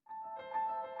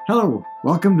Hello,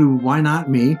 welcome to Why Not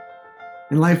Me?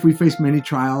 In life, we face many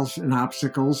trials and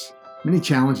obstacles, many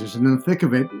challenges, and in the thick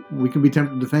of it, we can be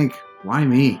tempted to think, why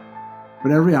me?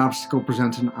 But every obstacle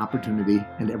presents an opportunity,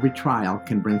 and every trial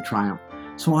can bring triumph.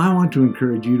 So I want to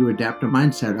encourage you to adapt a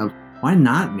mindset of, why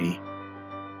not me?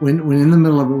 When in the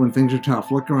middle of it, when things are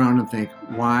tough, look around and think,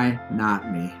 why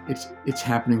not me? It's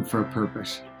happening for a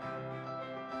purpose.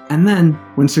 And then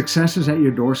when success is at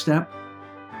your doorstep,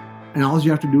 and all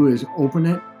you have to do is open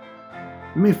it,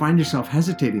 you may find yourself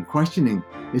hesitating, questioning,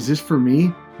 is this for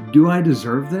me? Do I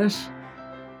deserve this?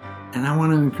 And I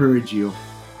want to encourage you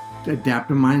to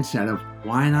adapt a mindset of,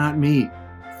 why not me?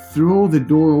 Throw the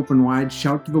door open wide,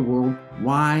 shout to the world,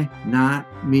 why not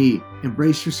me?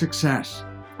 Embrace your success.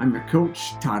 I'm your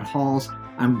coach, Todd Halls.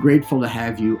 I'm grateful to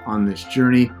have you on this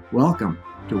journey. Welcome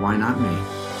to Why Not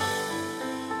Me?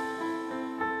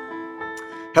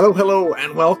 Hello,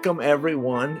 and welcome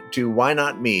everyone to Why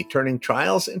Not Me, turning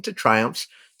trials into triumphs,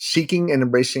 seeking and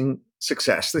embracing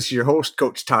success. This is your host,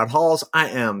 Coach Todd Halls. I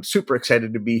am super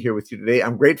excited to be here with you today.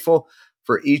 I'm grateful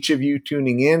for each of you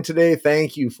tuning in today.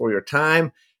 Thank you for your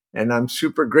time. And I'm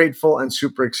super grateful and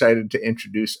super excited to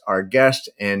introduce our guest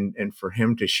and for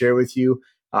him to share with you.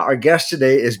 Our guest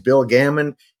today is Bill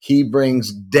Gammon. He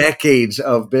brings decades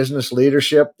of business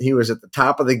leadership. He was at the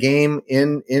top of the game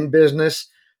in business.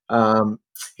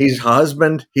 He's a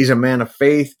husband. He's a man of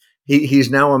faith. He's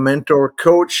now a mentor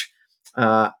coach.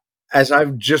 As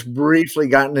I've just briefly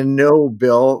gotten to know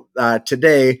Bill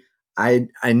today, I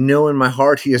know in my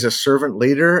heart he is a servant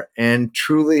leader and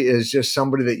truly is just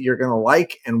somebody that you're going to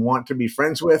like and want to be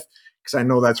friends with, because I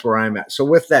know that's where I'm at. So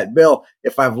with that, Bill,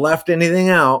 if I've left anything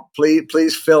out,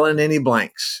 please fill in any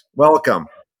blanks. Welcome.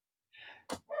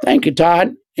 Thank you,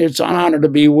 Todd. It's an honor to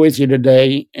be with you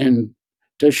today and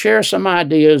to share some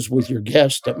ideas with your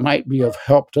guests that might be of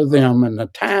help to them in the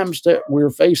times that we're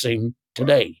facing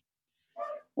today.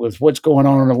 With what's going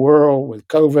on in the world, with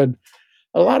COVID,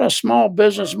 a lot of small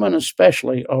businessmen,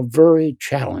 especially, are very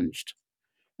challenged.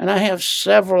 And I have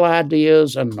several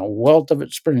ideas and a wealth of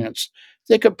experience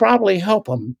that could probably help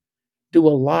them do a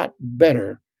lot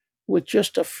better with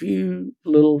just a few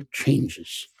little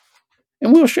changes.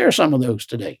 And we'll share some of those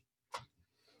today.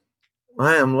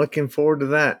 I am looking forward to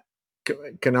that.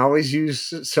 Can always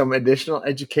use some additional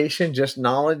education, just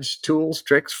knowledge, tools,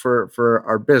 tricks for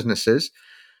our businesses.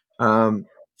 When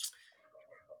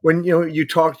you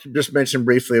just mentioned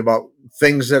briefly about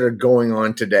things that are going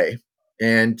on today,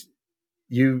 and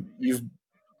you've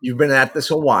been at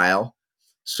this a while,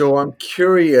 so I'm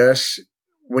curious.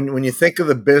 When you think of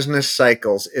the business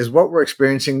cycles, is what we're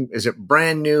experiencing, is it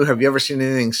brand new? Have you ever seen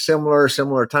anything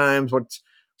similar times? What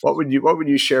would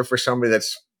you share for somebody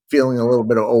that's feeling a little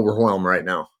bit of overwhelm right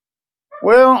now?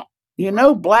 Well,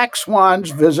 black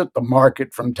swans visit the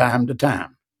market from time to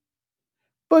time,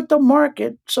 but the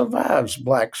market survives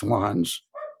black swans.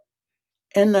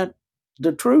 And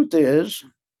the truth is,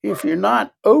 if you're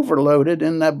not overloaded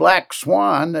in that black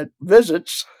swan that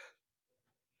visits,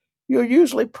 you're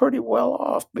usually pretty well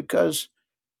off because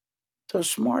the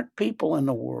smart people in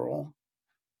the world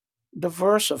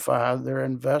diversify their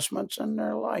investments in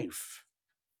their life.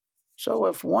 So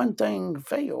if one thing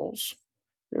fails,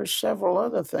 there's several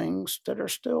other things that are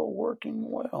still working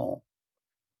well,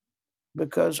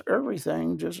 because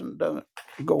everything doesn't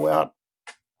go out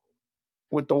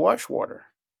with the wash water.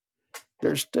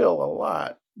 There's still a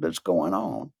lot that's going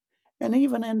on. And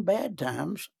even in bad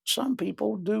times, some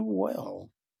people do well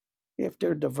if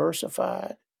they're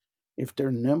diversified, if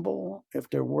they're nimble, if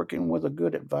they're working with a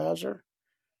good advisor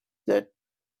that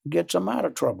gets them out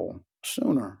of trouble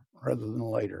sooner rather than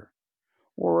later,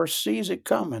 or sees it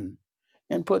coming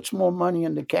and puts more money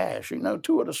into cash.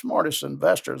 Two of the smartest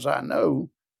investors I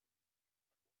know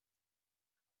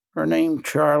are named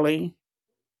Charlie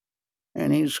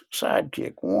and his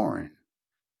sidekick, Warren.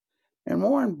 And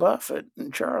Warren Buffett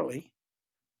and Charlie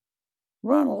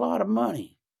run a lot of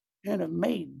money and have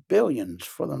made billions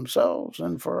for themselves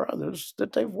and for others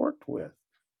that they've worked with.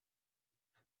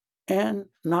 And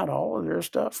not all of their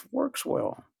stuff works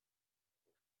well,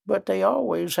 but they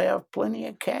always have plenty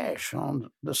of cash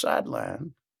on the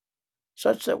sideline,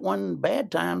 such that when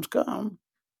bad times come,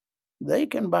 they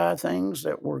can buy things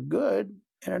that were good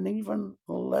at an even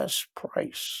less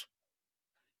price.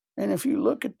 And if you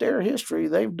look at their history,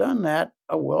 they've done that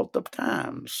a wealth of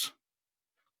times.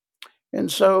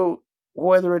 And so,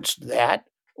 whether it's that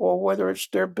or whether it's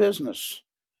their business,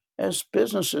 as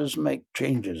businesses make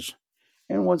changes,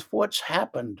 and with what's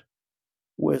happened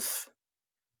with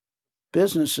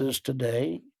businesses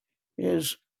today,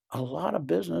 is a lot of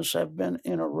business have been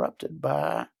interrupted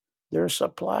by their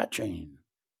supply chain.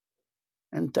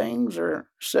 and things are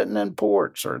sitting in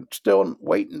ports or still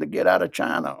waiting to get out of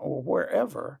China or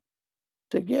wherever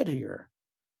to get here,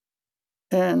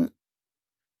 and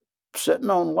sitting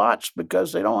on lots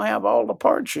because they don't have all the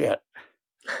parts yet.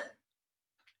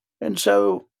 And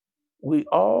so we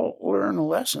all learn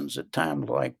lessons at times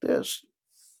like this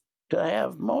to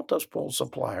have multiple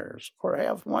suppliers or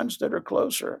have ones that are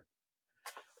closer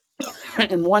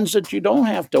and ones that you don't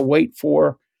have to wait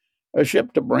for a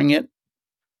ship to bring it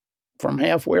from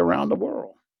halfway around the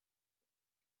world.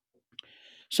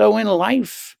 So in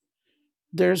life,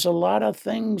 there's a lot of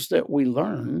things that we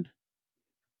learn,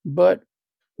 but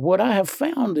what I have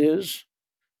found is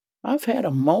I've had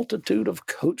a multitude of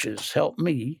coaches help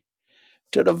me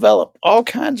to develop all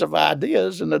kinds of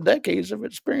ideas in the decades of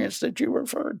experience that you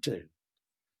referred to.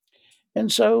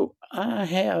 And so I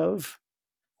have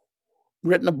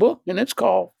written a book, and it's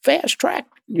called Fast Track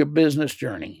Your Business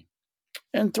Journey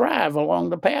and Thrive Along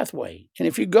the Pathway. And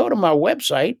if you go to my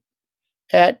website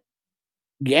at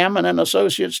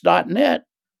gammonassociates.net,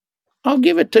 I'll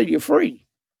give it to you free.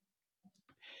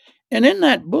 And in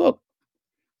that book,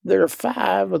 there are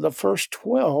 5 of the first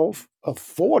 12 of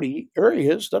 40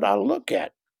 areas that I look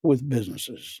at with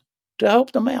businesses to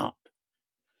help them out.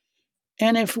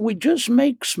 And if we just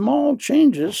make small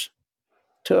changes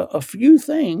to a few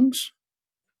things,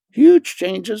 huge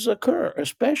changes occur,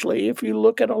 especially if you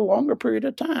look at a longer period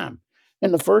of time.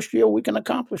 In the first year, we can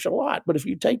accomplish a lot, but if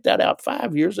you take that out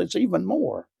 5 years, it's even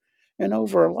more. And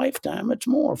over a lifetime, it's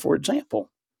more. For example,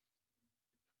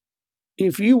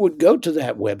 if you would go to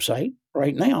that website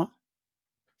right now,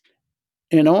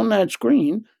 and on that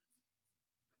screen,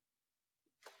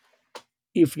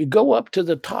 if you go up to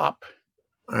the top,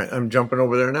 All right, I'm jumping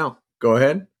over there now. Go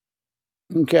ahead.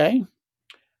 okay,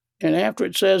 and after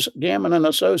it says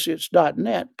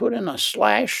gammonassociates.net, put in a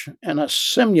slash and a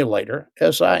simulator,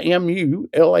 SIMULATOR,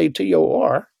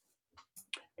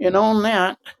 and on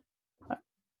that,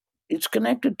 it's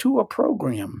connected to a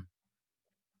program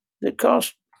that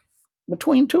costs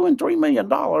between $2 and $3 million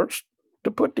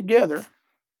to put together,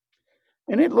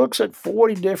 and it looks at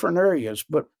 40 different areas.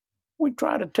 But we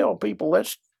try to tell people,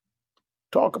 let's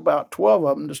talk about 12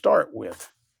 of them to start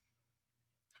with.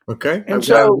 Okay. And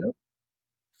so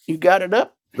you got it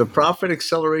up? The Profit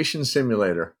Acceleration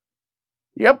Simulator.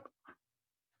 Yep.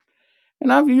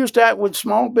 And I've used that with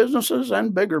small businesses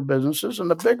and bigger businesses,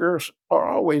 and the biggers are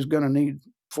always going to need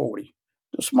 40.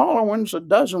 The smaller ones, a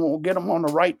dozen will get them on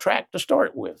the right track to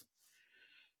start with.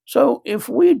 So if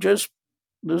we just,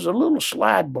 there's a little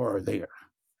slide bar there.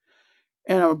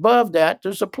 And above that,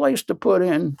 there's a place to put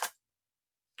in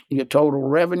your total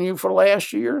revenue for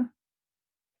last year,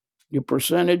 your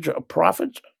percentage of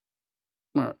profits,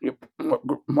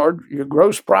 your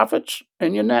gross profits,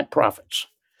 and your net profits.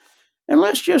 And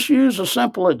let's just use a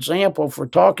simple example for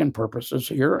talking purposes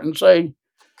here and say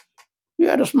you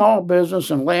had a small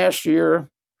business and last year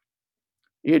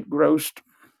it grossed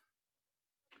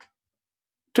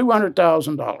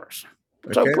 $200,000.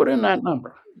 So Okay. put in that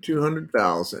number.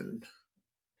 200,000.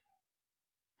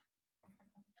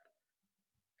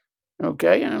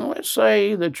 Okay, and let's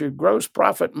say that your gross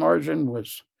profit margin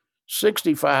was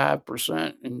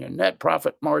 65% and your net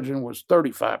profit margin was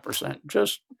 35%,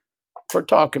 just for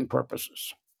talking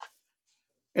purposes.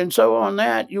 And so on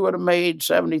that, you would have made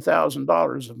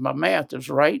 $70,000 if my math is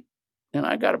right. And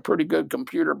I got a pretty good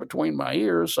computer between my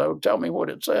ears, so tell me what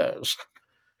it says.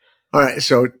 All right,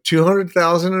 so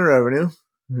 200,000 in revenue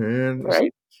and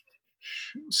Right?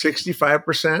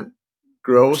 65%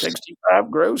 gross,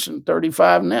 65 gross and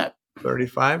 35 net.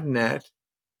 35 net.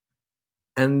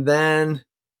 And then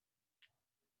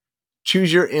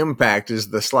choose your impact is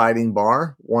the sliding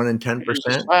bar, 1 and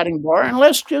 10%. Sliding bar. And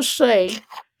let's just say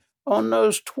on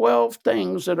those 12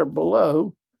 things that are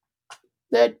below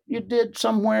that you did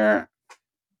somewhere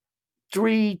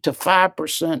 3 to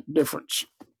 5% difference.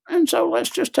 And so let's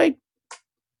just take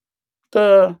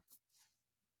the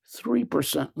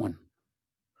 3% one.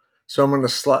 So I'm going to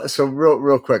slide. So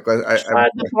real quick,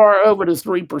 Slide the bar over to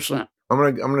 3%.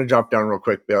 I'm gonna drop down real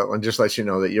quick, Bill, and just let you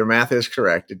know that your math is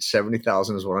correct. It's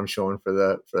 70,000 is what I'm showing for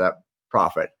that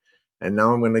profit. And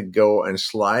now I'm going to go and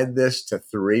slide this to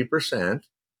 3%.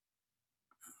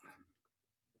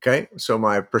 Okay, so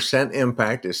my percent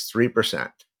impact is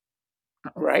 3%.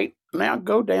 Right. Now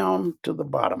go down to the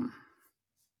bottom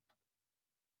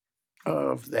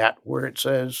of that where it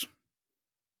says,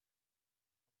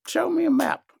 show me a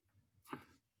map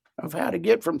of how to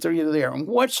get from 3 to there. And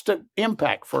what's the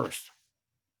impact first?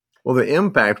 Well, the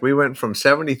impact, we went from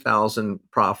 70,000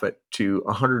 profit to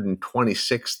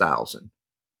 126,000.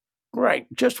 Right,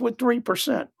 just with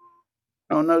 3%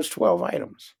 on those 12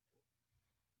 items.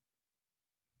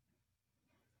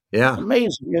 Yeah,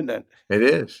 Amazing, isn't it? it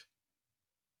is.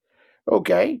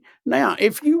 Okay. Now,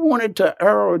 if you wanted to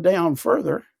arrow down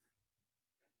further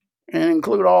and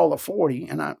include all the 40,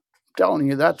 and I'm telling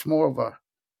you, that's more of a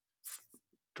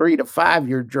 3 to 5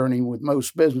 year journey with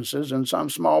most businesses, and some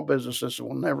small businesses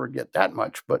will never get that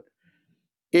much. But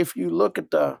if you look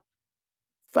at the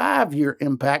 5 year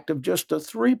impact of just a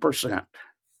 3%,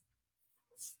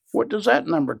 what does that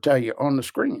number tell you on the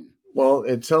screen? Well,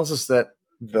 it tells us that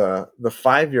the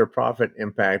 5 year profit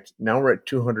impact, now we're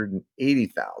at Right.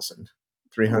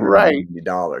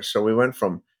 $280,390. So we went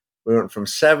from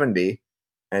 70,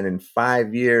 and in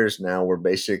 5 years now we're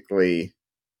basically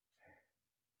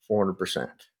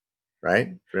 400%,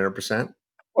 right? 300%.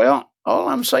 Well, all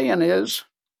I'm saying is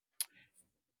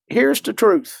here's the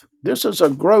truth. This is a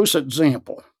gross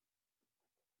example.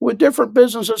 With different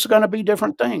businesses, it's going to be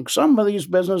different things. Some of these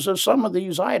businesses, some of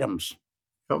these items,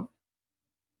 Yep.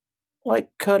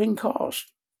 like cutting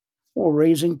costs or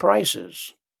raising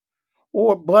prices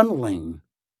or bundling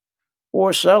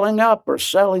or selling up or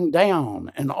selling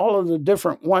down, and all of the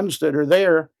different ones that are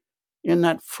there in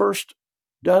that first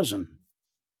dozen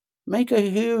make a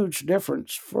huge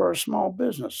difference for a small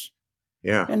business.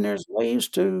 Yeah. And there's ways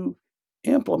to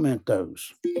implement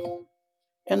those.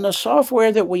 And the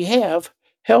software that we have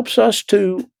helps us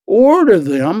to order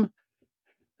them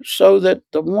so that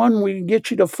the one we get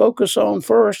you to focus on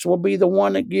first will be the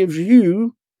one that gives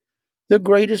you the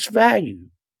greatest value.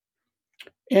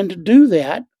 And to do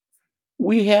that,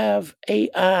 we have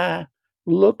AI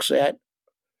looks at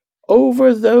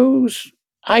over those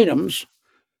items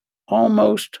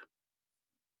almost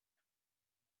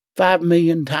 5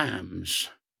 million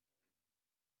times.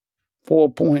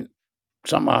 4 point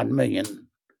some odd million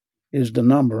is the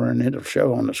number, and it'll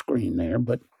show on the screen there.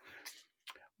 But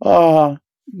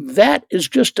that is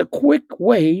just a quick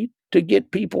way to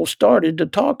get people started to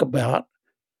talk about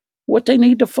what they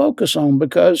need to focus on,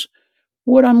 because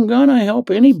what I'm going to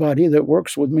help anybody that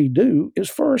works with me do is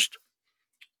first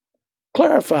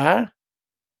clarify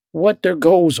what their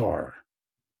goals are,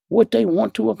 what they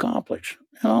want to accomplish.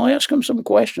 And I'll ask them some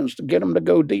questions to get them to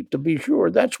go deep to be sure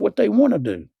that's what they want to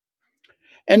do.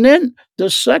 And then the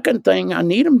second thing I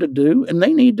need them to do, and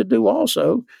they need to do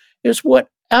also, is what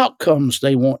outcomes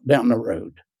they want down the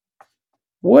road.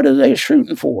 What are they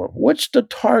shooting for? What's the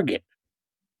target?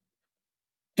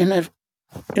 And if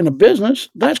in a business,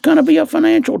 that's going to be a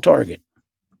financial target.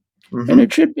 And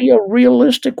it should be a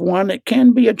realistic one that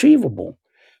can be achievable.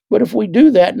 But if we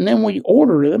do that and then we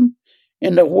order them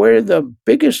into where the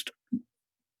biggest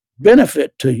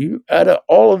benefit to you out of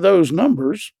all of those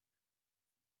numbers,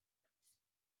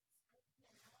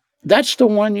 that's the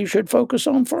one you should focus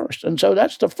on first. And so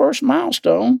that's the first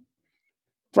milestone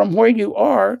from where you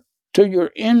are to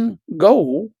your end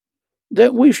goal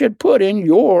that we should put in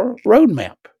your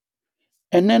roadmap.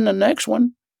 And then the next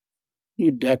one,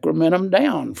 you decrement them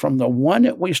down from the one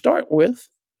that we start with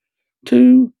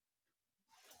to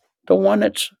the one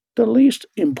that's the least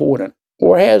important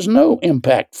or has no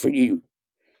impact for you.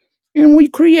 And we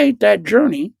create that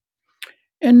journey,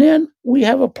 and then we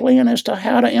have a plan as to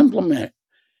how to implement it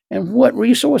and what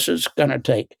resources it's going to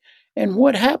take. And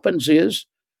what happens is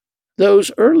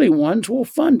those early ones will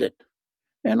fund it.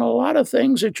 And a lot of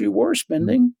things that you were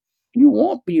spending, you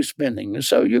won't be spending. And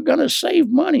so you're going to save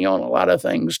money on a lot of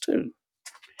things too.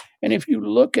 And if you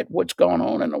look at what's going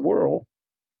on in the world,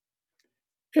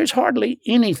 there's hardly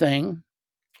anything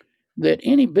that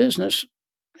any business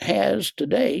has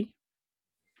today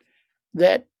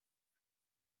that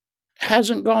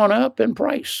hasn't gone up in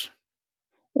price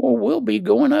or will be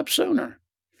going up sooner.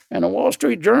 And the Wall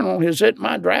Street Journal has hit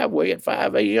my driveway at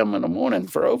 5 a.m. in the morning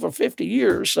for over 50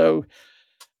 years. So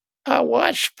I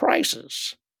watch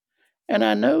prices. And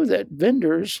I know that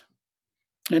vendors,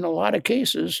 in a lot of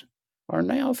cases, are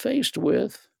now faced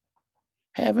with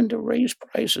having to raise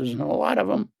prices. And a lot of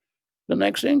them, the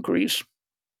next increase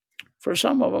for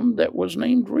some of them that was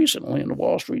named recently in the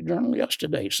Wall Street Journal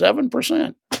yesterday,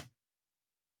 7%.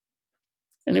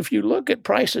 And if you look at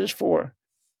prices for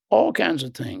all kinds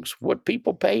of things, what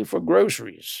people pay for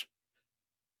groceries,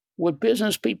 what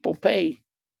business people pay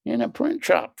in a print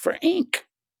shop for ink,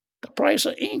 the price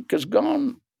of ink has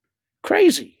gone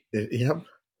crazy. Yep.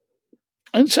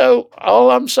 And so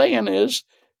all I'm saying is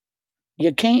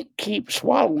you can't keep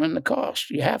swallowing the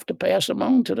cost. You have to pass them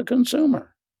on to the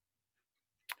consumer.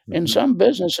 And some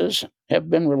businesses have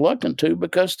been reluctant to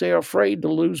because they're afraid to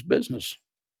lose business.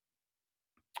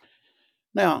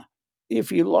 Now,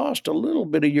 if you lost a little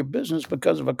bit of your business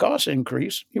because of a cost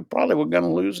increase, you probably were going to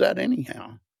lose that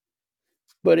anyhow.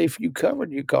 But if you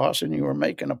covered your costs and you were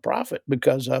making a profit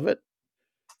because of it,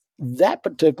 that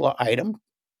particular item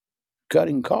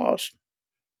cutting costs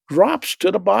drops to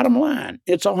the bottom line.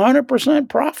 It's 100%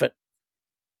 profit.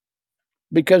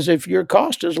 Because if your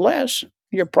cost is less,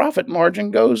 your profit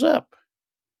margin goes up.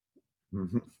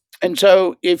 Mm-hmm. And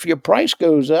so if your price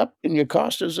goes up and your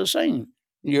cost is the same,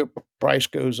 your price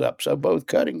goes up. So both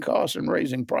cutting costs and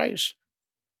raising price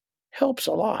helps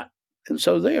a lot. And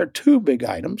so they are two big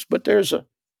items, but there's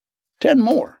 10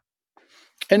 more.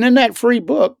 And in that free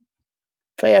book,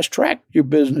 Fast Track Your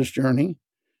Business Journey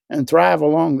and Thrive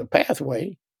Along the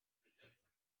Pathway,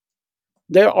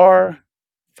 there are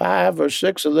 5 or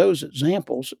 6 of those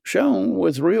examples shown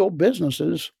with real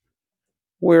businesses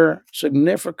where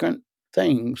significant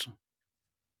things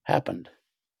happened.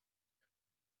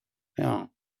 Now,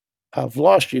 I've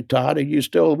lost you, Todd. Are you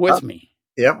still with me?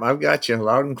 Yep, I've got you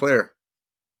loud and clear.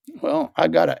 Well, I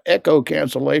got an echo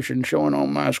cancellation showing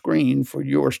on my screen for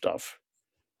your stuff.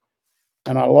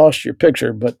 And I lost your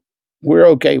picture, but we're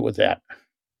okay with that.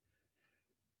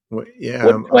 Well, yeah.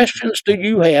 What questions do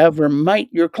you have or might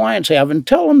your clients have? And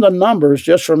tell them the numbers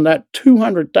just from that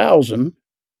 200,000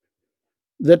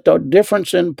 that the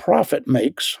difference in profit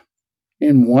makes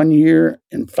in 1 year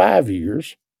and 5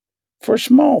 years for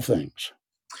small things.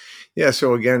 Yeah.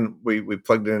 So again, we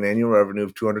plugged in an annual revenue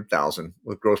of 200,000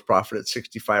 with gross profit at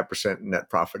 65% and net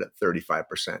profit at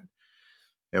 35%.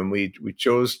 And we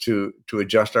chose to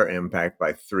adjust our impact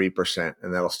by 3%,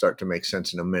 and that'll start to make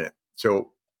sense in a minute.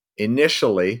 So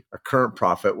initially, our current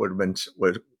profit would have been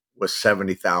was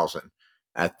 70,000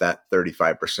 at that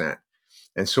 35%.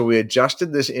 And so we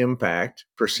adjusted this impact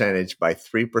percentage by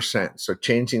 3%. So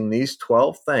changing these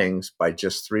 12 things by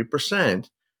just 3%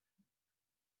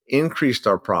 increased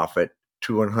our profit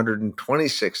to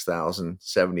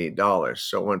 $126,078.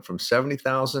 So it went from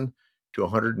 70,000 to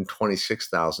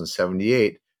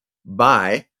 126,078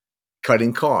 by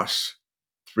cutting costs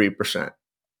 3%.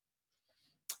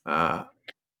 No,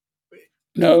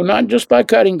 not just by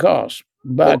cutting costs,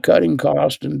 by cutting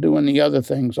costs and doing the other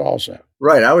things also.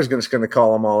 Right. I was just going to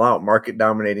call them all out: market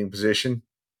dominating position,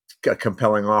 a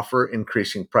compelling offer,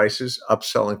 increasing prices,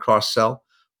 upsell and cross sell,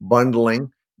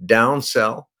 bundling,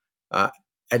 downsell,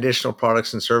 additional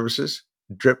products and services,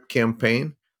 drip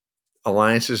campaign,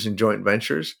 alliances and joint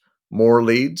ventures, more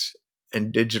leads,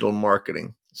 and digital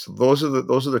marketing. So those are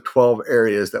the 12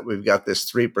 areas that we've got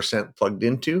this 3% plugged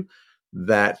into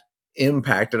that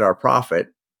impacted our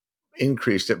profit,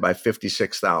 increased it by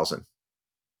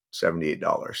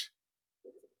 $56,078.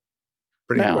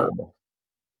 Pretty incredible.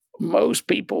 Most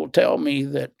people tell me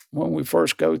that when we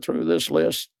first go through this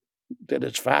list, that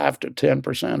it's 5 to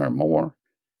 10% or more.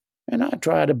 And I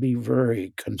try to be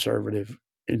very conservative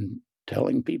in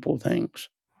telling people things.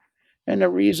 And the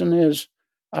reason is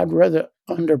I'd rather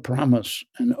underpromise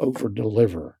and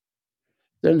overdeliver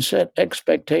than set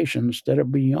expectations that are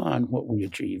beyond what we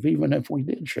achieve, even if we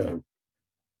did show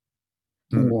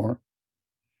more.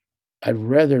 I'd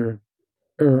rather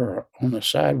err on the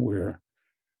side where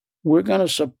we're going to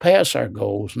surpass our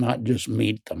goals, not just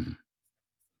meet them.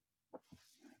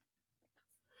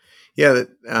 Yeah,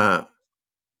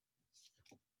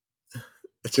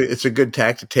 it's a good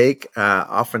tack to take.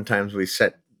 Oftentimes we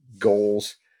set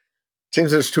goals. It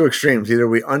seems there's two extremes. Either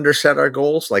we underset our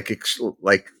goals, like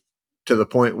to the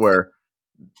point where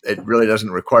it really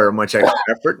doesn't require much extra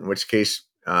effort, in which case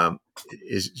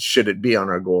should it be on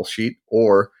our goal sheet,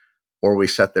 or we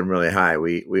set them really high.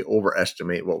 We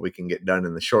overestimate what we can get done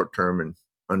in the short term and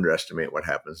underestimate what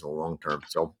happens in the long term.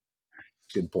 So,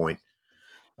 good point.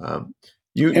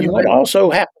 What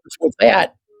also happens with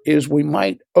that is we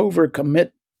might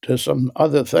overcommit to some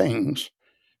other things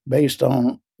based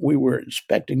on we were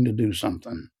expecting to do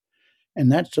something.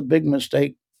 And that's a big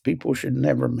mistake people should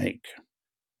never make.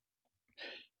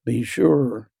 Be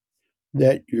sure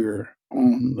that you're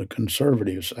on the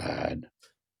conservative side.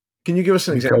 Can you give us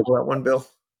an example of that one, Bill?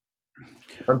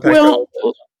 Well,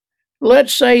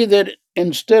 let's say that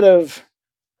instead of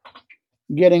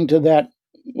getting to that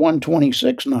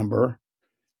 126 number,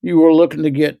 you were looking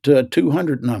to get to a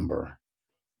 200 number.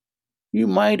 You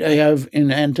might have,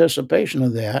 in anticipation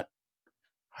of that,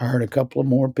 hired a couple of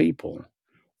more people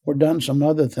or done some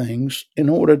other things in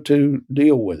order to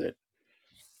deal with it.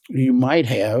 You might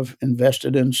have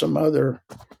invested in some other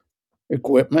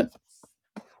equipment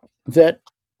that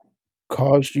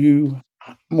caused you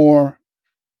more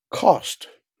cost.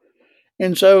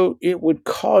 And so it would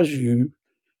cause you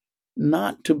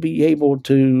not to be able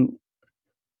to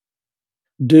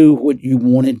do what you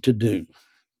wanted to do.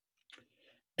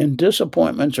 And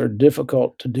disappointments are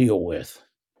difficult to deal with.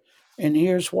 And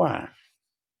here's why.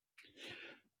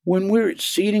 When we're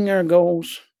exceeding our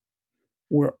goals,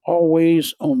 we're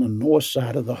always on the north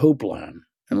side of the hope line.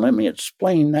 And let me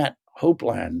explain that hope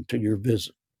line to your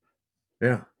visit.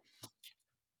 Yeah.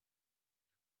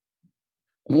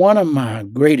 One of my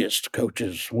greatest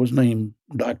coaches was named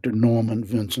Dr. Norman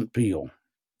Vincent Peale.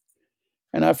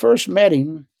 And I first met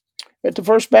him at the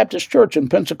First Baptist Church in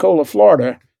Pensacola,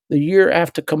 Florida, the year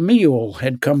after Camille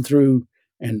had come through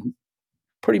and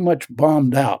pretty much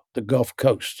bombed out the Gulf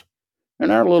Coast.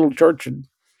 And our little church had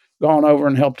gone over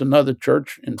and helped another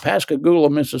church in Pascagoula,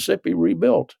 Mississippi,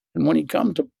 rebuild. And when he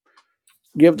come to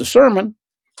give the sermon,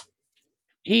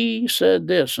 he said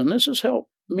this, and this has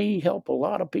helped me help a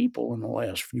lot of people in the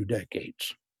last few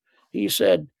decades. He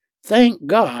said, "Thank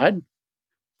God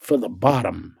for the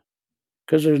bottom,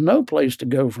 because there's no place to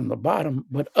go from the bottom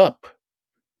but up.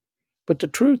 But the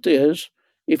truth is,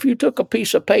 if you took a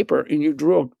piece of paper and you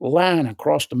drew a line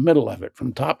across the middle of it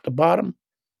from top to bottom,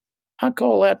 I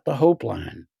call that the hope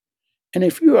line. And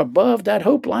if you're above that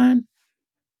hope line,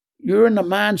 you're in the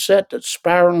mindset that's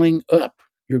spiraling up.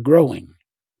 You're growing,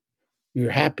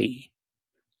 you're happy,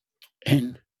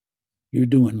 and you're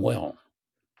doing well.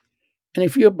 And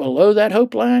if you're below that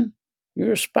hope line,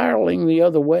 you're spiraling the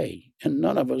other way. And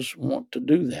none of us want to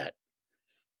do that.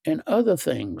 And other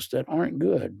things that aren't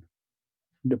good,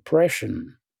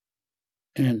 depression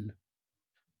and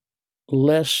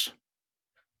less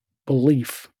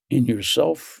belief in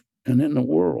yourself and in the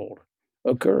world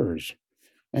occurs.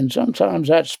 And sometimes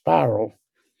that spiral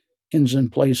ends in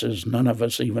places none of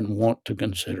us even want to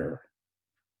consider.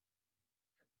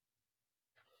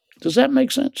 Does that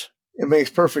make sense? It makes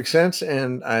perfect sense,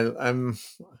 and I'm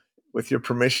with your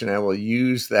permission, I will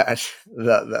use that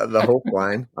the hope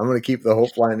line. I'm going to keep the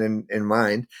hope line in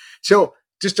mind. So,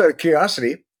 just out of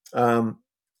curiosity,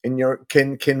 in your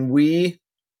can we,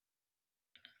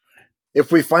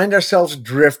 if we find ourselves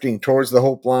drifting towards the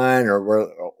hope line,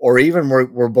 or even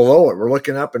we're below it, we're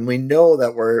looking up and we know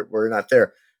that we're not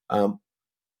there.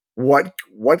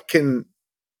 What can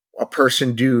a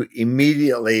person do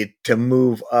immediately to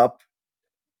move up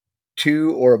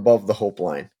to or above the hope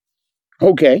line?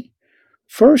 Okay.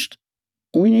 First,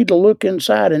 we need to look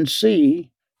inside and see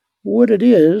what it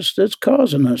is that's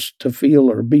causing us to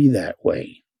feel or be that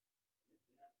way.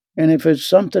 And if it's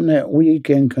something that we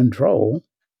can control,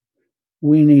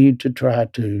 we need to try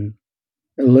to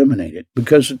eliminate it.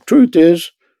 Because the truth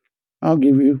is, I'll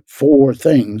give you 4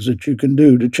 things that you can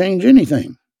do to change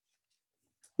anything.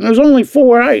 And there's only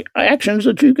 4 actions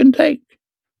that you can take.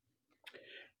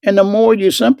 And the more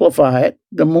you simplify it,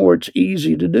 the more it's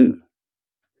easy to do.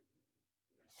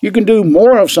 You can do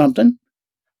more of something,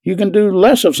 you can do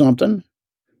less of something,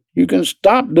 you can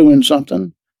stop doing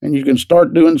something, and you can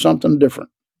start doing something different.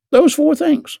 Those 4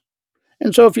 things.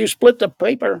 And so if you split the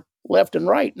paper left and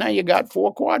right, now you got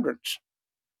 4 quadrants.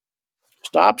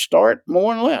 Stop, start,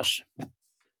 more, and less.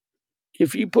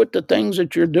 If you put the things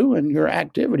that you're doing, your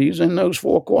activities, in those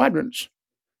 4 quadrants,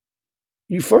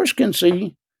 you first can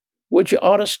see what you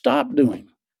ought to stop doing.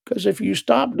 Because if you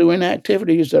stop doing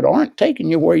activities that aren't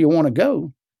taking you where you want to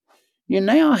go, you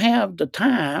now have the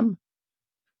time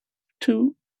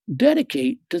to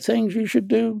dedicate to things you should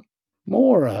do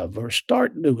more of or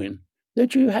start doing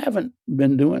that you haven't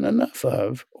been doing enough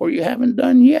of or you haven't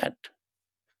done yet.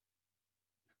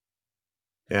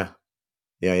 Yeah.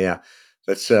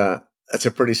 That's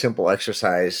a pretty simple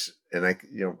exercise, and I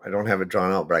don't have it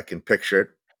drawn out, but I can picture it.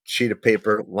 Sheet of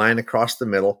paper, line across the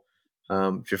middle.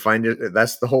 If you find it,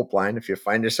 that's the hope line. If you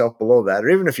find yourself below that, or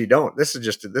even if you don't, this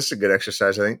is a good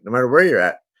exercise. I think no matter where you're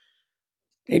at.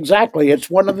 Exactly. It's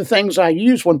one of the things I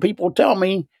use when people tell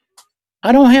me,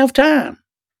 I don't have time.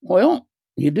 Well,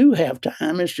 you do have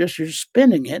time. It's just you're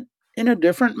spending it in a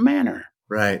different manner.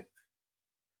 Right.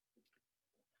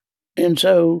 And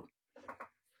so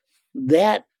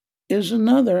that is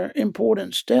another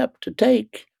important step to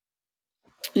take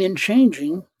in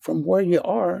changing from where you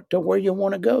are to where you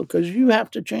want to go, because you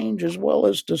have to change as well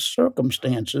as the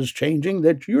circumstances changing,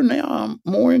 that you're now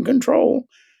more in control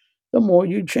the more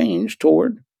you change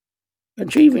toward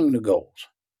achieving the goals.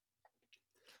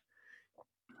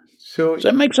 So Does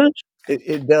that make sense?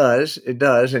 it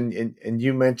does, and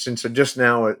you mentioned, so just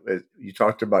now you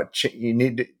talked about we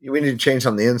need to change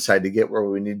on the inside to get where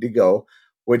we need to go,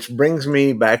 which brings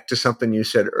me back to something you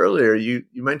said earlier. You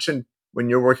mentioned when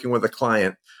you're working with a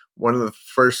client, one of the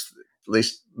first, at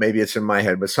least maybe it's in my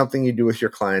head, but something you do with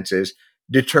your clients is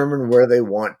determine where they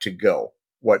want to go,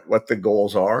 what the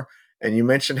goals are, and you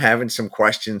mentioned having some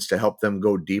questions to help them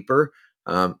go deeper.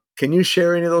 Can you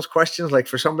share any of those questions? Like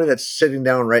for somebody that's sitting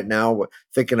down right now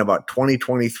thinking about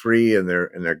 2023 and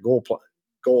their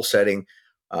goal setting,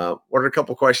 what are a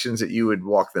couple questions that you would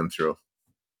walk them through?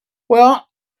 Well,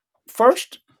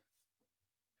 first,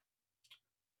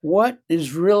 what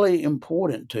is really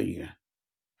important to you?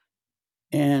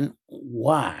 And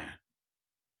why?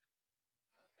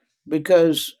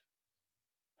 Because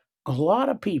a lot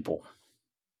of people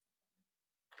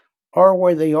are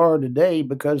where they are today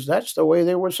because that's the way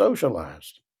they were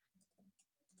socialized.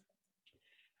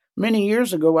 Many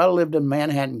years ago, I lived in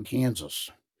Manhattan, Kansas.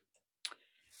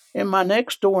 And my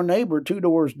next door neighbor, 2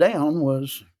 doors down,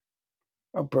 was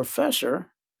a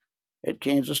professor at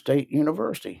Kansas State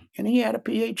University, and he had a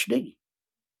PhD.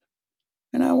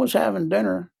 And I was having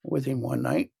dinner with him one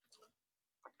night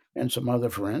and some other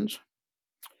friends,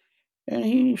 and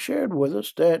he shared with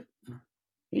us that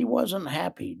he wasn't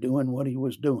happy doing what he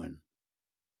was doing.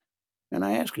 And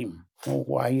I asked him, "Well,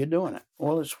 why are you doing it?"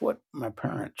 "Well, it's what my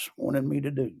parents wanted me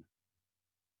to do."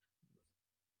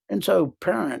 And so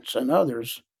parents and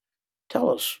others tell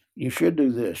us, you should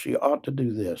do this, you ought to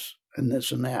do this, and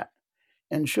this and that.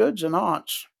 And shoulds and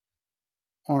oughts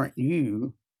aren't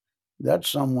you, that's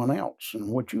someone else. And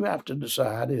what you have to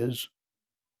decide is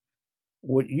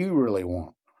what you really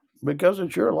want because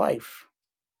it's your life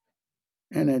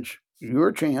and it's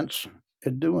your chance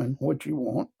at doing what you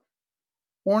want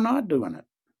or not doing it.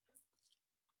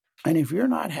 And if you're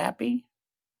not happy,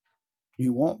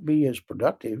 you won't be as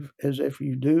productive as if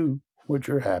you do what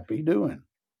you're happy doing.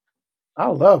 I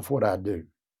love what I do.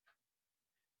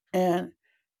 And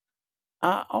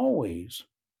I always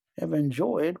have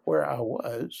enjoyed where I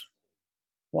was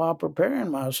while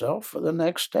preparing myself for the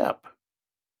next step.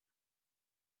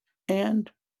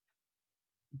 And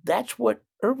that's what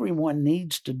everyone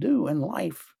needs to do in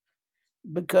life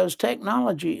because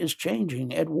technology is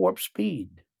changing at warp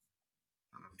speed.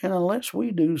 And unless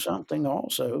we do something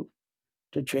also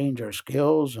to change our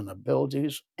skills and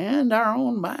abilities and our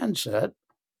own mindset,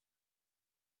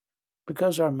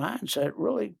 because our mindset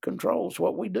really controls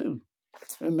what we do.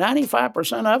 And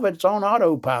 95% of it's on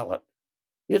autopilot.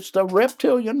 It's the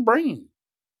reptilian brain.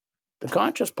 The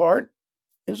conscious part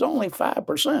is only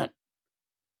 5%,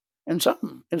 and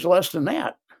something is less than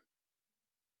that.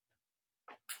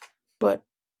 But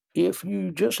if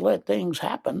you just let things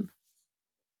happen,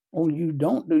 or you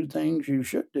don't do things you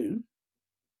should do,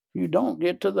 you don't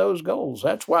get to those goals.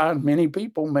 That's why many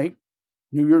people make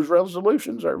New Year's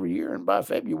resolutions every year, and by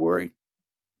February,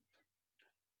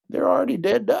 they're already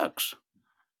dead ducks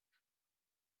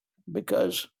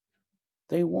because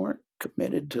they weren't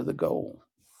committed to the goal.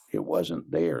 It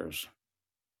wasn't theirs,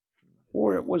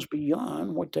 or it was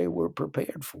beyond what they were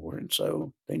prepared for. And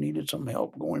so they needed some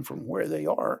help going from where they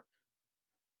are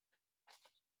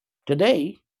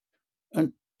today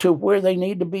and to where they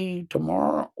need to be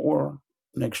tomorrow or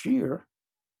next year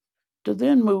to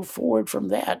then move forward from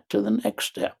that to the next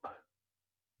step.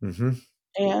 Mm-hmm.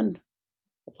 And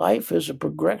life is a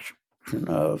progression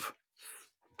of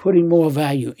putting more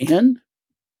value in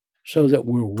so that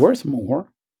we're worth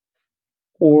more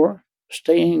or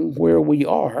staying where we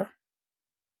are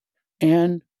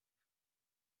and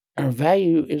our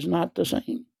value is not the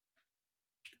same.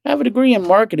 I have a degree in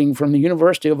marketing from the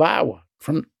University of Iowa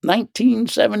from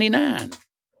 1979.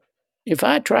 If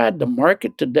I tried to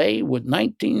market today with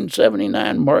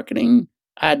 1979 marketing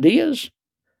ideas,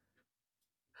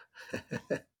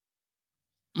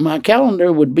 my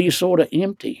calendar would be sort of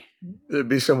empty. There'd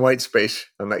be some white space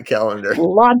on that calendar.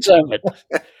 Lots of it.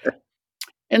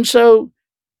 And so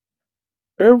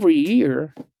every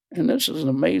year, and this is an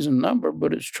amazing number,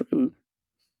 but it's true,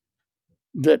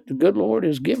 that the good Lord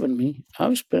has given me,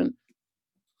 I've spent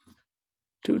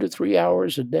 2 to 3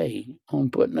 hours a day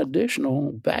on putting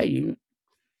additional value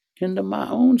into my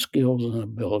own skills and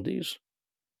abilities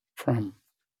from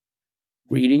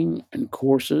reading and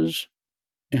courses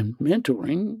and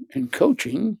mentoring and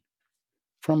coaching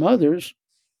from others,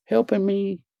 helping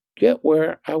me get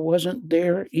where I wasn't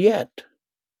there yet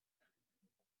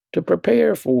to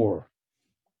prepare for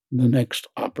the next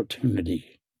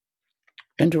opportunity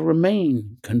and to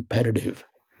remain competitive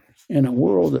in a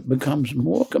world that becomes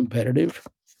more competitive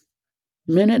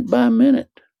minute by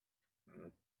minute.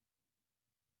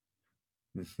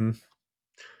 Mm-hmm.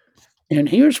 And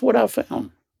here's what I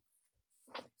found: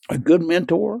 a good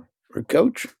mentor or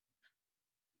coach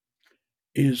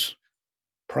is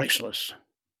priceless.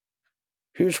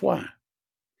 Here's why.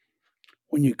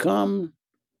 When you come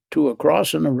to a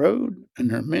cross in the road, and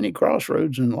there are many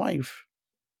crossroads in life,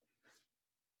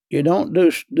 you don't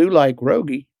do like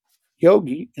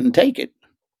Yogi and take it.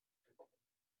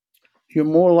 You're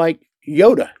more like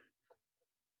Yoda,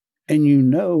 and you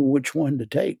know which one to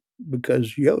take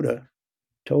because Yoda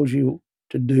tells you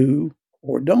to do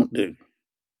or don't do.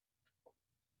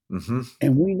 Mm-hmm.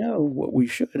 And we know what we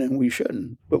should and we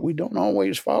shouldn't, but we don't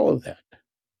always follow that.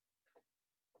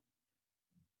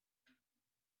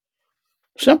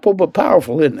 Simple but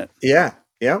powerful, isn't it? Yeah.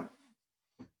 Yeah.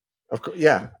 Of course,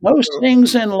 yeah. Most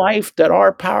things in life that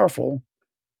are powerful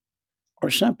are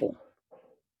simple.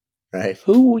 Right.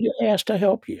 Who will you ask to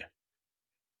help you?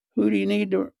 Who do you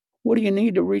need to what do you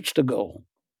need to reach the goal?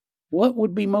 What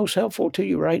would be most helpful to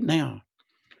you right now?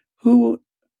 Who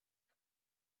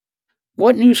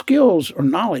what new skills or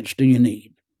knowledge do you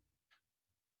need?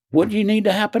 What do you need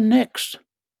to happen next?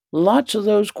 Lots of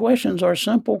those questions are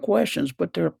simple questions,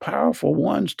 but they're powerful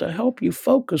ones to help you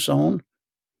focus on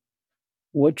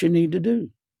what you need to do.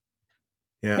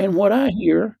 Yeah. And what I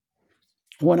hear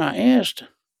when I asked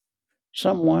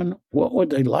someone what would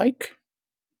they like,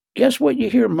 guess what you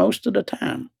hear most of the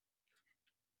time?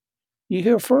 You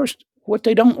hear first what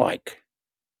they don't like.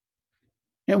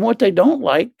 And what they don't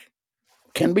like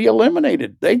can be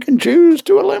eliminated. They can choose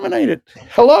to eliminate it.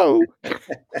 Hello.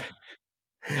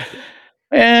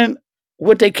 And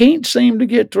what they can't seem to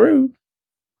get through,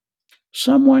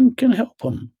 someone can help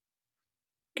them,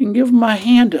 can give them a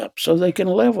hand up so they can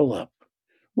level up.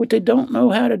 What they don't know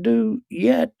how to do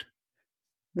yet,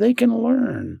 they can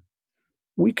learn.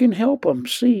 We can help them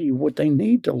see what they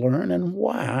need to learn and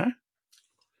why,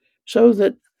 so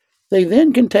that they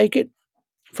then can take it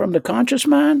from the conscious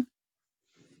mind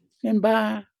and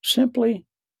by simply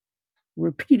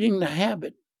repeating the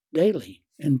habit daily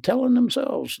and telling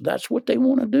themselves that's what they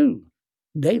want to do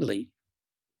daily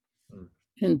Mm.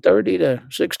 in 30 to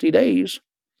 60 days,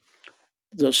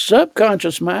 the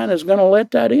subconscious mind is going to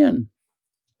let that in.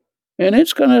 And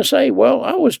it's going to say, well,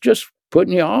 I was just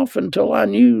putting you off until I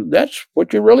knew that's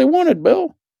what you really wanted,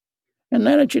 Bill. And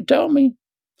now that you tell me,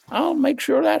 I'll make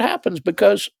sure that happens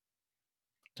because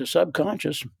the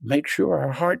subconscious makes sure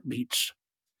our heart beats.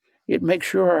 It makes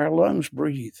sure our lungs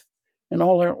breathe and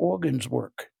all our organs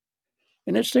work.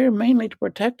 And it's there mainly to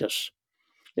protect us.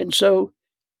 And so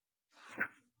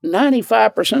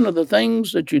 95% of the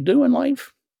things that you do in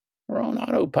life are on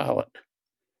autopilot.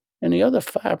 And the other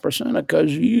 5% are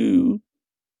because you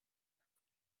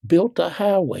built a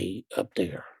highway up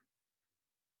there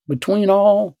between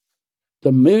all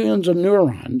the millions of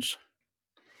neurons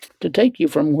to take you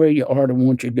from where you are to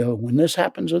want you to go. When this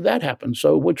happens or that happens.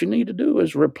 So what you need to do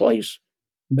is replace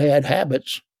bad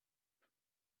habits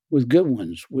with good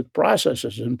ones, with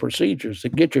processes and procedures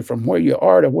that get you from where you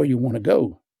are to where you want to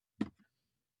go.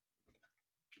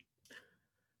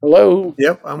 Hello?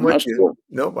 Yep, I'm Am I with you. still?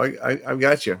 Nope, I've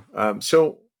got you.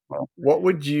 So Well, what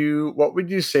would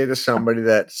you say to somebody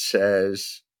that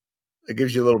says it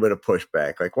gives you a little bit of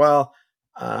pushback? Like, well,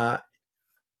 uh,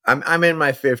 I'm in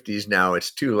my 50s now.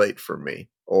 It's too late for me,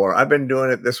 or I've been doing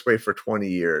it this way for 20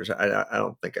 years. I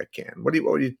don't think I can. What do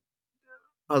you?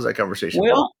 How's that conversation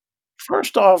go? well,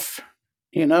 first off,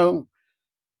 you know,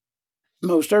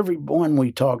 most everyone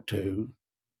we talk to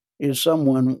is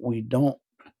someone we don't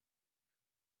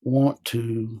want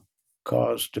to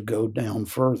cause to go down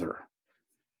further.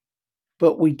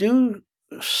 But we do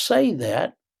say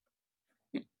that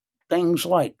things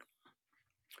like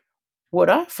what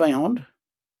I found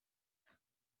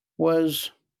was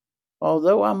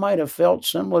although I might have felt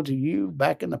similar to you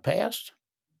back in the past,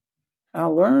 I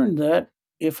learned that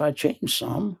if I changed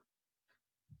some,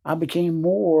 I became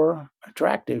more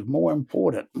attractive, more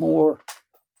important, more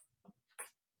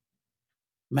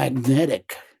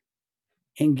magnetic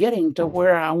in getting to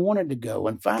where I wanted to go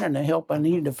and finding the help I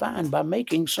needed to find by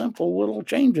making simple little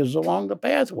changes along the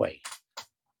pathway.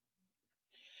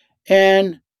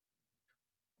 And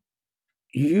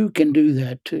you can do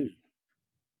that too,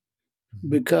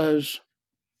 because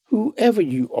whoever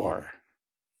you are,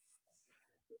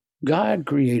 God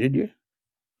created you,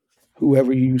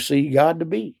 whoever you see God to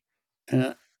be.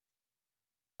 And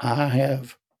I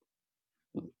have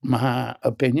my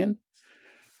opinion,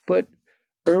 but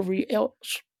every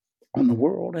else on the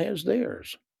world has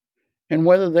theirs. And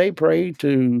whether they pray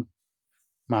to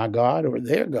my God or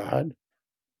their God,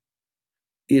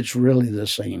 it's really the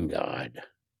same God,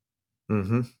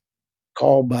 Mm-hmm.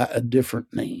 called by a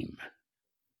different name.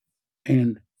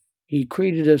 And He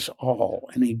created us all,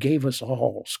 and He gave us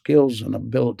all skills and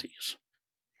abilities.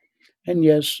 And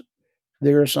yes,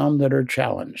 there are some that are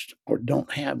challenged or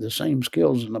don't have the same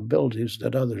skills and abilities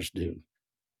that others do.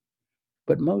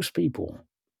 But most people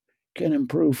can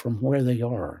improve from where they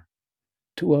are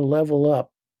to a level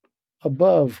up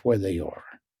above where they are.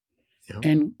 Yep.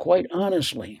 And quite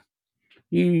honestly,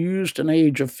 you used an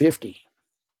age of 50.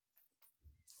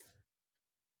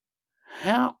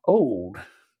 How old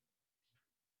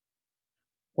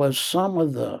was some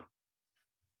of the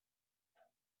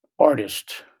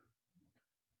artists,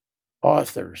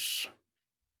 authors,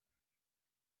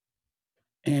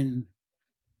 and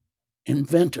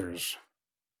inventors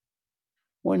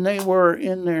when they were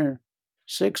in their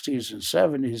 60s and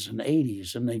 70s and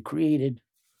 80s, and they created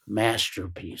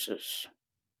masterpieces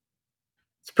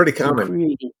It's pretty and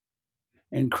common.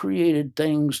 created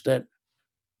things that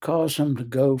caused them to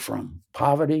go from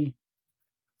poverty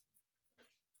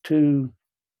to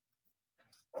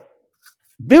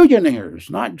billionaires,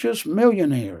 not just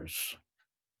millionaires.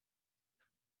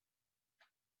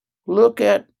 Look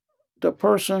at the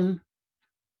person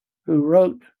who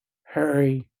wrote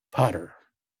Harry Potter.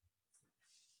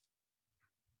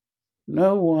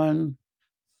 No one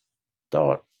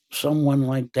thought someone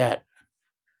like that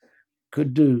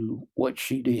could do what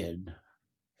she did.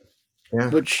 Yeah.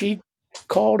 But she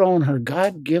called on her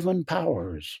God given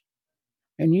powers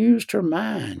and used her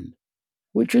mind,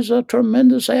 which is a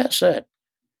tremendous asset.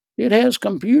 It has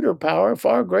computer power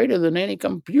far greater than any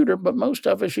computer, but most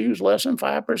of us use less than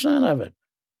 5% of it.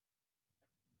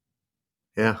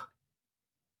 Yeah.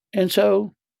 And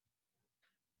so,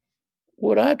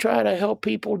 what I try to help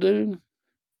people do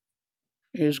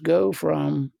is go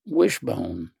from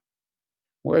wishbone,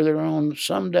 where they're on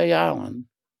someday island,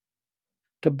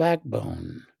 to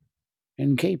backbone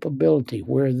and capability,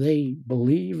 where they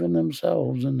believe in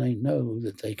themselves and they know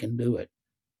that they can do it.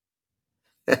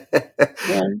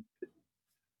 And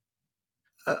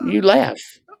you laugh,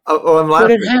 I'm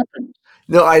but it laughing. happens.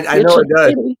 No, I It's know a it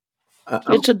does. daily, I'm,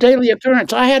 it's a daily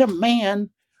occurrence. I had a man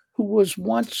who was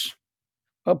once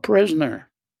a prisoner,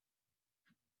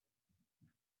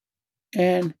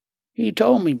 and he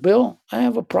told me, "Bill, I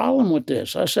have a problem with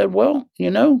this." I said, "Well,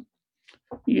 you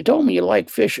told me you like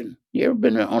fishing. You ever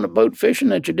been on a boat fishing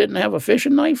that you didn't have a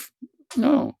fishing knife?"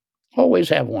 "No, always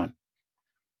have one."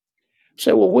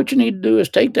 So, well, what you need to do is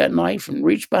take that knife and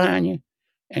reach behind you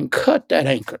and cut that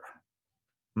anchor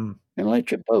mm. and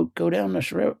let your boat go down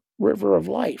this river of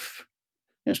life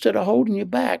instead of holding you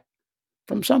back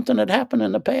from something that happened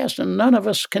in the past. And none of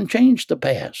us can change the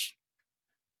past.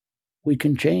 We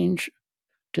can change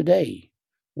today.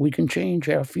 We can change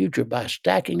our future by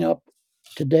stacking up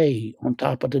today on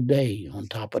top of today on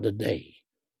top of today.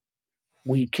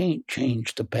 We can't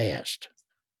change the past.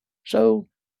 So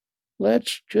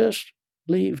let's just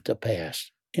leave the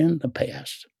past in the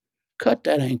past. Cut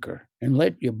that anchor and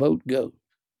let your boat go.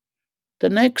 The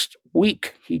next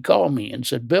week, he called me and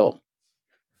said, "Bill,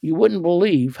 you wouldn't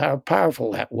believe how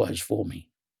powerful that was for me.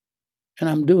 And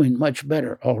I'm doing much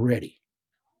better already."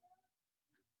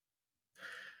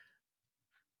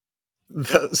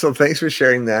 So thanks for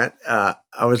sharing that.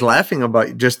 I was laughing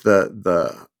about just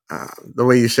the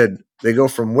way you said they go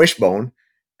from wishbone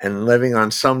and living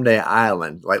on someday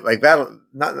island like that.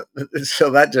 Not so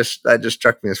that just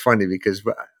struck me as funny because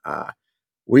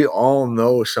we all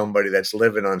know somebody that's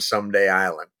living on someday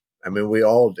island. I mean, we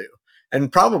all do,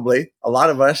 and probably a lot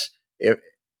of us, if,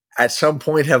 at some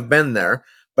point, have been there.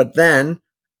 But then,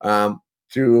 um,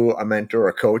 through a mentor,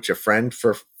 a coach, a friend,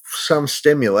 for some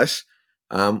stimulus,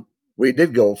 um, we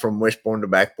did go from wishbone to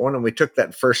backbone, and we took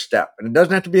that first step. And it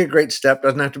doesn't have to be a great step,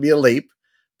 doesn't have to be a leap,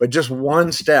 but just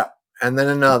one step, and then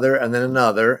another, and then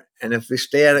another. And if we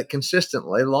stay at it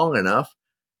consistently long enough,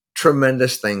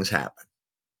 tremendous things happen.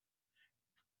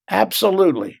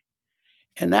 Absolutely.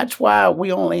 And that's why we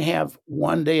only have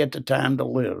one day at a time to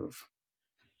live.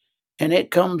 And it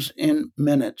comes in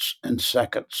minutes and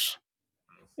seconds.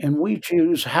 And we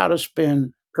choose how to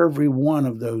spend every one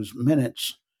of those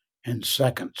minutes and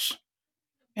seconds.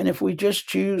 And if we just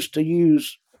choose to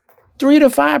use 3 to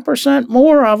 5%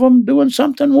 more of them doing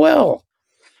something well,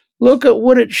 look at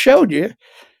what it showed you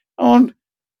on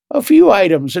a few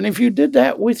items. And if you did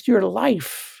that with your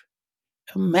life,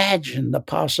 imagine the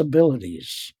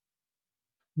possibilities.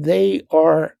 They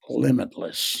are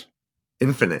limitless.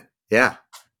 Infinite. Yeah.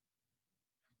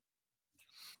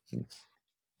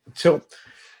 So,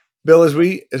 Bill, as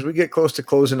we get close to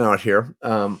closing out here,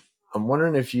 I'm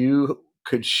wondering if you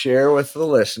could share with the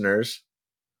listeners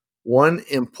one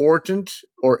important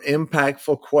or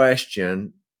impactful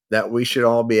question that we should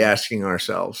all be asking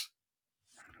ourselves.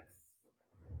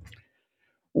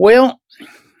 Well,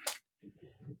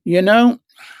 you know,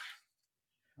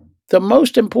 the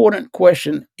most important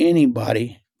question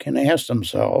anybody can ask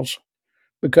themselves,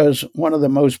 because one of the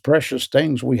most precious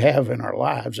things we have in our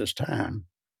lives is time,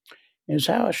 is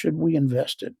how should we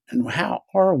invest it? And how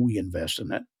are we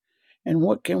investing it? And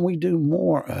what can we do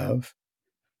more of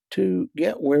to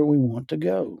get where we want to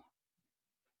go?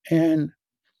 And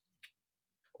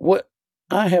what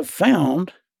I have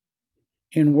found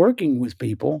in working with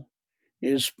people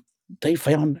is they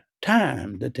found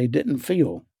time that they didn't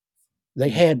feel they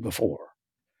had before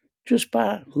just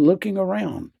by looking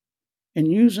around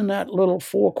and using that little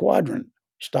 4 quadrant: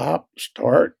 stop,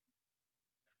 start,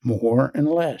 more, and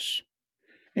less.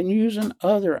 and using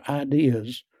other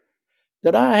ideas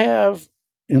that I have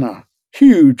in a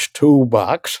huge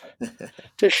toolbox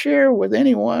to share with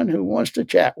anyone who wants to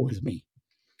chat with me.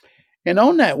 And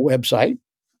on that website,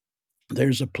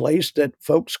 there's a place that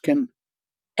folks can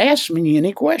ask me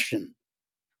any question,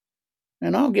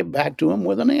 and I'll get back to them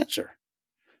with an answer.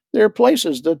 There are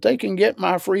places that they can get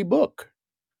my free book,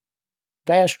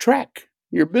 Fast Track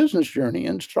Your Business Journey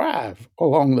and Thrive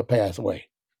Along the Pathway.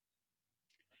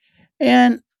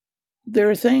 And there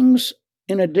are things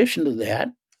in addition to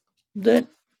that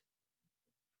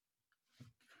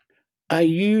I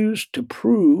use to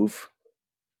prove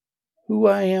who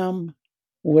I am,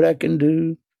 what I can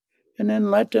do, and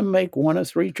then let them make one of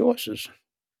three choices.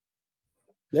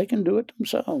 They can do it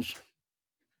themselves.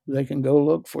 They can go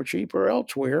look for cheaper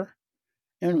elsewhere,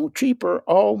 and cheaper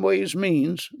always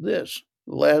means this: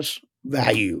 less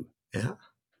value. Yeah.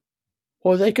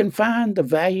 Or they can find the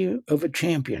value of a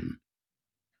champion.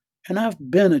 And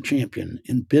I've been a champion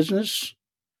in business,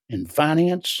 in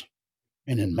finance,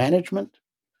 and in management,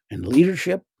 and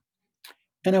leadership,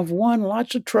 and I've won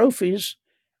lots of trophies,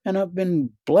 and I've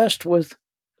been blessed with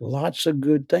lots of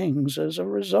good things as a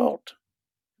result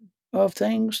of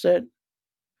things that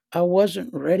I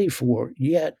wasn't ready for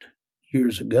yet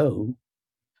years ago.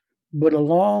 But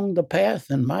along the path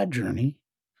in my journey,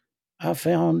 I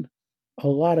found a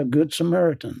lot of good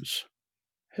Samaritans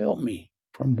help me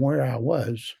from where I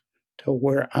was to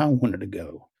where I wanted to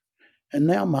go. And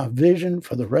now my vision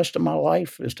for the rest of my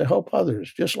life is to help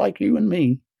others, just like you and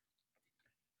me,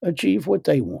 achieve what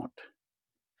they want.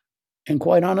 And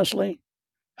quite honestly,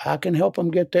 I can help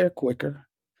them get there quicker.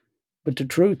 But the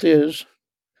truth is,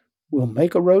 we'll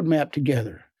make a roadmap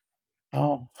together.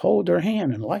 I'll hold their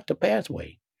hand and light the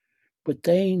pathway, but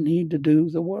they need to do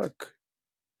the work.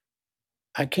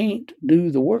 I can't do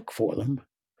the work for them,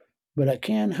 but I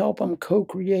can help them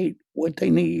co-create what they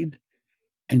need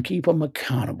and keep them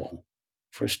accountable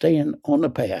for staying on the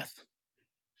path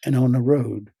and on the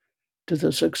road to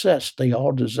the success they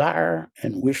all desire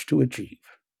and wish to achieve.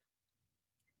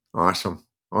 Awesome.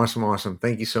 Awesome.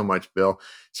 Thank you so much, Bill.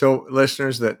 So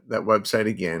listeners, that website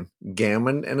again,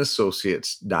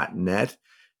 GammonandAssociates.net.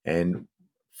 And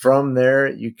from there,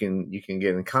 you can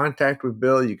get in contact with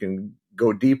Bill. You can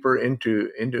go deeper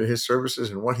into his services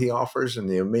and what he offers and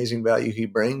the amazing value he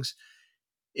brings.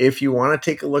 If you want to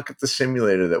take a look at the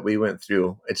simulator that we went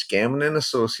through, it's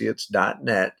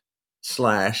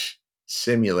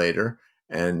GammonandAssociates.net/simulator.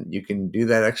 And you can do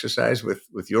that exercise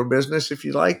with your business if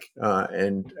you like.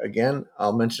 And again,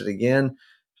 I'll mention it again.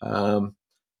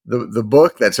 The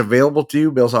book that's available to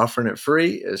you, Bill's offering it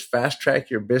free, is Fast Track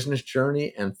Your Business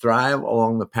Journey and Thrive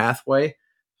Along the Pathway.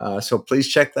 So please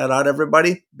check that out,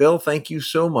 everybody. Bill, thank you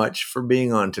so much for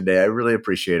being on today. I really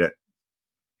appreciate it.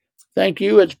 Thank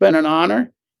you. It's been an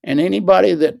honor. And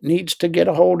anybody that needs to get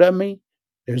a hold of me,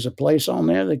 there's a place on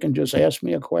there that can just ask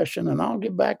me a question and I'll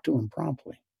get back to them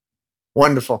promptly.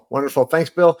 Wonderful.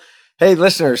 Thanks, Bill. Hey,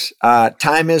 listeners,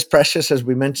 time is precious, as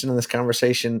we mentioned in this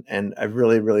conversation, and I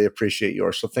really, really appreciate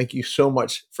yours. So thank you so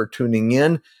much for tuning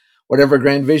in. Whatever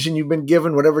grand vision you've been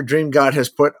given, whatever dream God has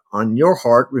put on your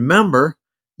heart, remember,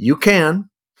 you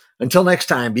can. Until next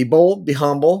time, be bold, be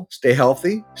humble, stay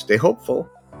healthy, stay hopeful,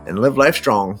 and live life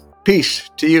strong. Peace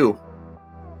to you.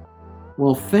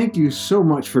 Well, thank you so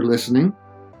much for listening.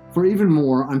 For even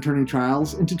more on turning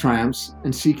trials into triumphs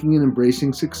and seeking and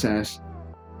embracing success,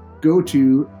 go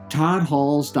to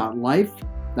toddhalls.life.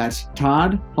 That's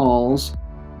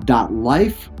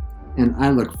toddhalls.life. And I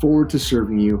look forward to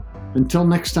serving you. Until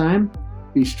next time,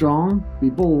 be strong, be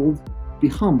bold, be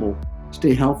humble,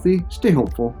 stay healthy, stay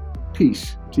hopeful.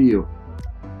 Peace to you.